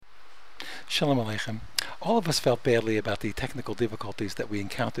Shalom Aleichem. All of us felt badly about the technical difficulties that we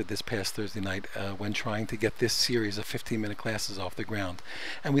encountered this past Thursday night when trying to get this series of 15-minute classes off the ground.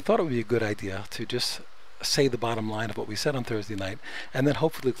 And we thought it would be a good idea to just say the bottom line of what we said on Thursday night, and then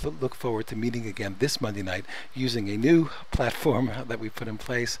hopefully look forward to meeting again this Monday night using a new platform that we put in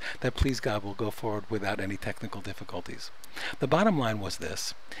place that, please God, will go forward without any technical difficulties. The bottom line was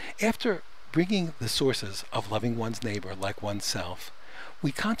this: after bringing the sources of loving one's neighbor like oneself,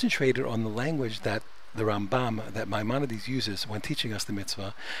 we concentrated on the language that the Rambam, that Maimonides uses when teaching us the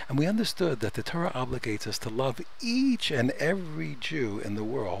mitzvah, and we understood that the Torah obligates us to love each and every Jew in the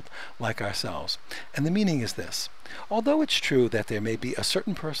world like ourselves. And the meaning is this: although it's true that there may be a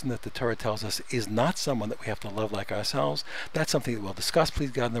certain person that the Torah tells us is not someone that we have to love like ourselves, that's something that we'll discuss,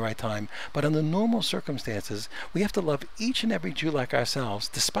 please God, in the right time. But under normal circumstances, we have to love each and every Jew like ourselves,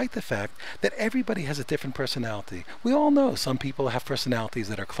 despite the fact that everybody has a different personality. We all know some people have personalities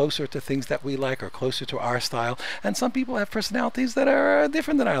that are closer to things that we like or closer to our style, and some people have personalities that are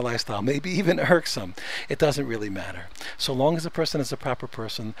different than our lifestyle, maybe even irksome. It doesn't really matter. So long as a person is a proper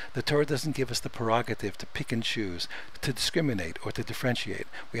person, the Torah doesn't give us the prerogative to pick and choose, to discriminate or to differentiate.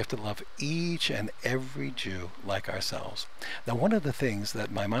 We have to love each and every Jew like ourselves. Now, one of the things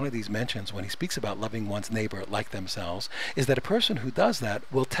that Maimonides mentions when he speaks about loving one's neighbor like themselves is that a person who does that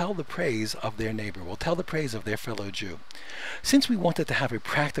will tell the praise of their neighbor, will tell the praise of their fellow Jew. Since we wanted to have a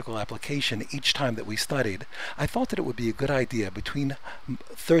practical application each time that we studied, I thought that it would be a good idea between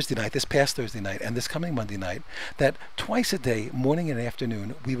Thursday night, this past Thursday night, and this coming Monday night, that twice a day, morning and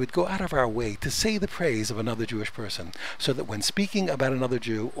afternoon, we would go out of our way to say the praise of another Jewish person, so that when speaking about another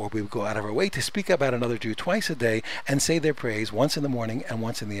Jew, or we would go out of our way to speak about another Jew twice a day and say their praise once in the morning and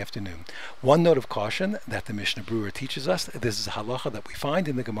once in the afternoon. One note of caution that the Mishnah Berurah teaches us: this is a halacha that we find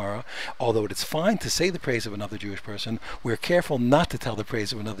in the Gemara. Although it is fine to say the praise of another Jewish person, we're careful not to tell the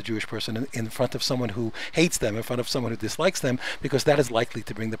praise of another Jewish person in front of someone who hates them, in front of someone who dislikes them, because that is likely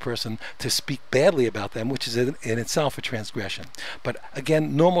to bring the person to speak badly about them, which is in itself a transgression. But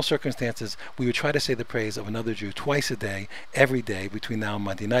again, normal circumstances, we would try to say the praise of another Jew twice a day, every day, between now and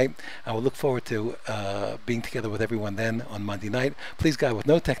Monday night. I will look forward to being together with everyone then on Monday night. Please God, with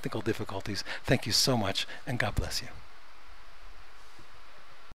no technical difficulties. Thank you so much, and God bless you.